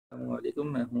अस्सलामुअलैकुम,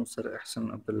 मैं हूं sir Ahsan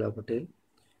Abdullah Patel.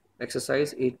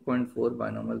 Exercise 8.4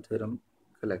 binomial theorem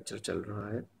का लेक्चर चल रहा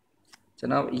है।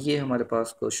 जनाब, ये हमारे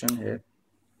पास क्वेश्चन है,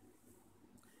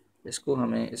 इसको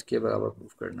हमें इसके बराबर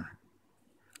प्रूफ करना है।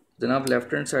 जनाब,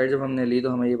 लेफ्ट हैंड साइड जब हमने ली तो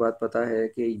हमें ये बात पता है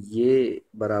कि ये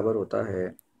बराबर होता है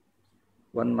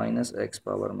 1 माइनस एक्स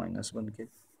पावर -1 के,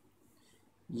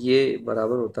 ये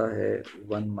बराबर होता है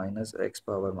 1 माइनस एक्स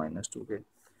पावर -2 के।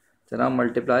 जनाब,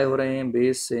 मल्टीप्लाई हो रहे हैं,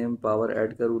 बेस सेम, पावर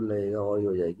ऐड का रूल लगेगा और ये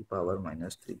हो जाएगी पावर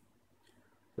 -3।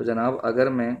 तो जनाब, अगर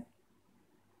मैं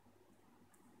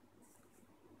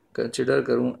कंसिडर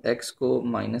करूं x को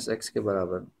 -x के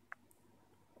बराबर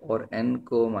और n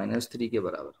को -3 के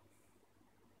बराबर,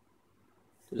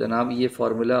 तो जनाब ये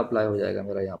फार्मूला अप्लाई हो जाएगा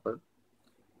मेरा यहाँ पर।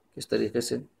 किस तरीके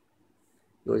से?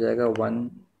 ये हो जाएगा 1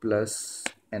 प्लस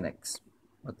nx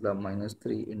मतलब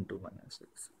 -3 इंटू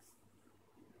 -x,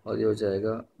 और ये हो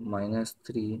जाएगा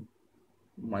 -3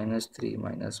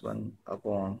 -1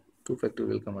 अपॉन 2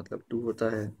 फैक्टोरियल का मतलब 2 होता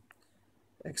है,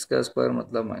 x का स्क्वायर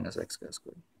मतलब -x का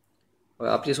स्क्वायर। और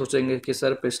आप ये सोचेंगे कि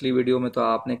सर पिछली वीडियो में तो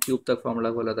आपने क्यूब तक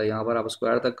फार्मूला खोला था, यहाँ पर आप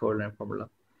स्क्वायर तक खोल रहे हैं फार्मूला।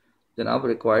 जनाब,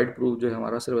 रिक्वायर्ड प्रूफ जो है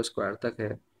हमारा सिर्फ स्क्वायर तक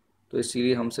है, तो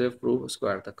इसीलिए हम सिर्फ प्रूफ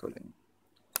स्क्वायर तक खोलेंगे।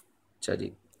 अच्छा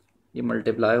जी, ये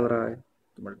मल्टीप्लाई हो रहा है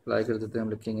तो मल्टीप्लाई कर देते हैं,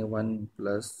 हम लिखेंगे 1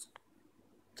 प्लस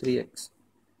 3x,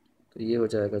 तो ये हो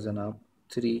जाएगा जनाब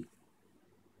 3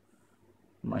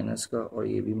 माइनस का और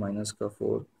ये भी माइनस का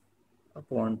 4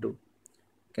 अपॉन 2,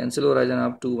 कैंसिल हो रहा है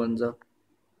जनाब, 2 1 ज़ा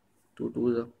 2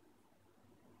 2 ज़ा,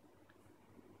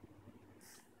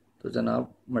 तो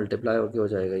जनाब मल्टीप्लाई होके हो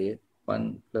जाएगा ये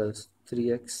 1 plus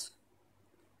 3x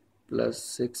plus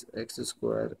 6x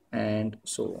square and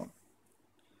so on.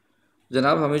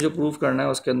 जनाब, हमें जो प्रूफ करना है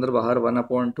उसके अंदर बाहर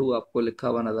 1/2 आपको लिखा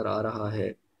हुआ नज़र आ रहा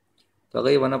है। तो अगर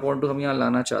ये 1/2 हम यहाँ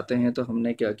लाना चाहते हैं तो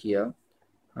हमने क्या किया,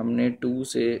 हमने 2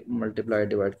 से मल्टीप्लाई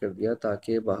डिवाइड कर दिया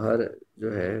ताकि बाहर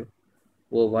जो है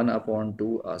वो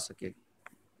 1/2 आ सके।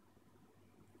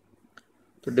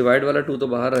 तो डिवाइड वाला 2 तो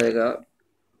बाहर रहेगा,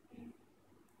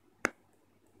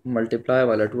 मल्टीप्लाई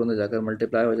वाला 2 अंदर जाकर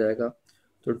मल्टीप्लाई हो जाएगा,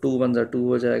 तो 2 1 ज़ा 2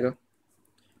 हो जाएगा,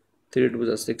 3 2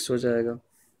 ज़ा 6 हो जाएगा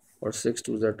और 6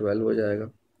 2 ज़ा 12 हो जाएगा।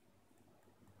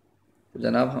 तो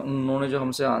जनाब, उन्होंने जो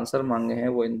हमसे आंसर मांगे हैं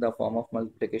वो in the form of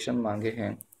multiplication मांगे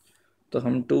हैं, तो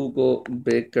हम 2 को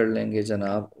ब्रेक कर लेंगे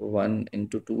जनाब 1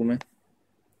 इंटू 2 में,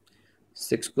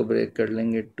 6 को ब्रेक कर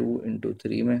लेंगे 2 इंटू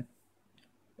 3 में,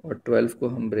 और 12 को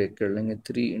हम ब्रेक कर लेंगे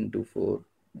 3 इंटू 4।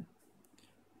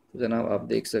 तो जनाब आप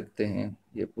देख सकते हैं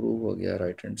ये प्रूव हो गया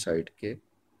राइट हैंड साइड के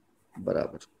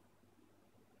बराबर।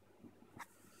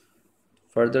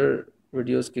 फर्दर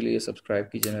वीडियोस के लिए सब्सक्राइब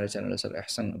कीजिए मेरा चैनल सर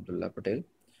अहसन अब्दुल्ला पटेल।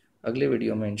 अगले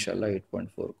वीडियो में इंशाल्लाह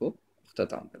 8.4 को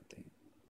अख्ताम करते हैं।